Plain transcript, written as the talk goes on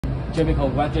Jimmy,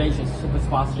 congratulations, super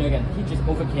fast dragon. He just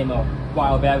overcame a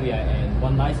wild barrier and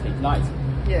won nicely tonight.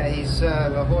 Yeah, he's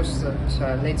a horse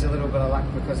that needs a little bit of luck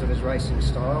because of his racing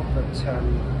style, but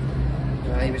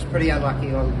he was pretty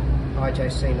unlucky on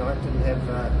IJC night. Didn't have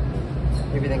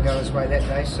everything go his way that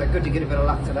day, so good to get a bit of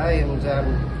luck today. And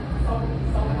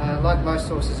like most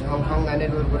horses in Hong Kong, they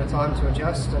need a little bit of time to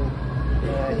adjust,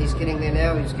 and he's getting there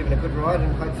now. He's given a good ride,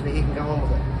 and hopefully he can go on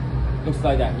with it. Looks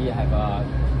like that he have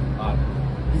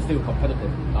he's still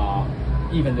competitive,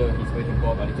 even though he's waiting for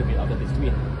a little bit under this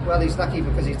win. Well, he's lucky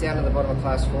because he's down to the bottom of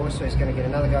Class 4, so he's going to get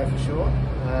another go for sure,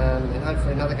 and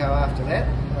hopefully another go after that.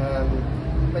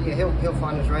 But yeah, he'll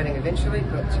find his rating eventually.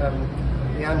 But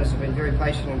the owners have been very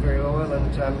patient and very loyal,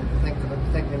 and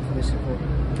thank them for their support.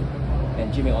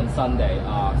 And Jimmy, on Sunday,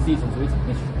 season 3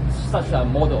 is such a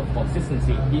model of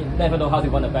consistency. He never know how to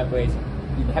run a bad race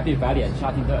in Happy Valley and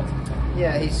Charting Dirt.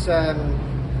 Yeah, he's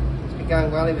been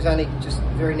going well. He was only just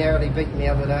very narrowly beaten the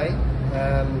other day,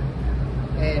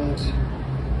 and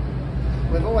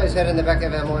we've always had in the back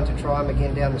of our mind to try him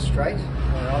again down the straight.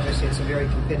 Obviously, it's a very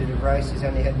competitive race. He's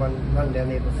only had one run down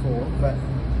there before, but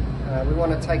we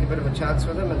want to take a bit of a chance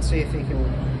with him and see if he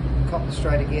can cop the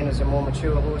straight again as a more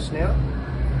mature horse now.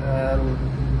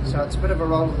 So it's a bit of a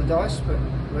roll of the dice, but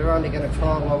we're only going to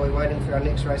try while we're waiting for our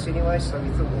next race anyway, so we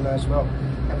thought we may as well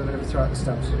have a bit of a throw at the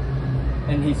stumps.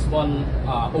 And he's won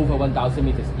over 1,000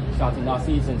 meters in Charting last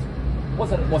season.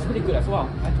 Was pretty good as well,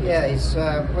 actually. Yeah, he's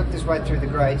worked his way through the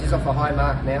grades. He's off a high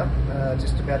mark now,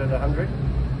 just about at 100.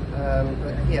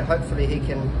 But yeah, hopefully he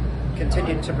can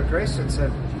continue to progress. It's a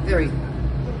very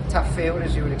tough field,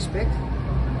 as you would expect,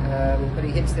 but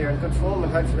he heads there in good form,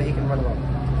 and hopefully he can run well.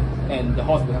 And the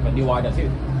horse will have a new rider too.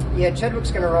 Yeah,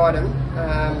 Chadwick's going to ride him.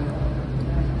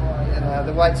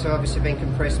 The weights have obviously been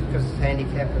compressed because of the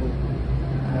handicap, and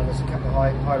there's a couple of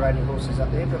high-rated horses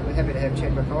up there, but we're happy to have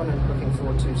Chadwick on and looking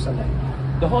forward to Sunday.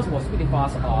 The horse was really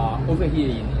fast over here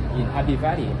in Happy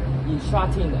Valley. In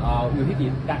Charting, will he be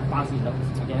that fast enough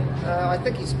again? I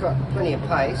think he's got plenty of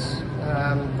pace,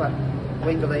 but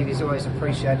we believe he's always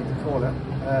appreciated the corner.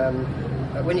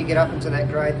 But when you get up into that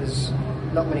grade, there's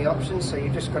not many options, so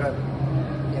you've just got to,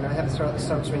 have to throw at the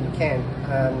stumps when you can.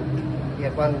 He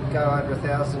had one go over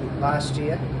 1,000 last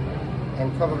year,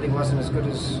 and probably wasn't as good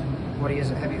as what he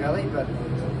is at Happy Valley, but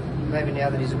maybe now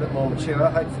that he's a bit more mature,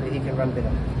 hopefully he can run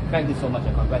better. Thank you so much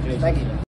and congratulations. Thank you.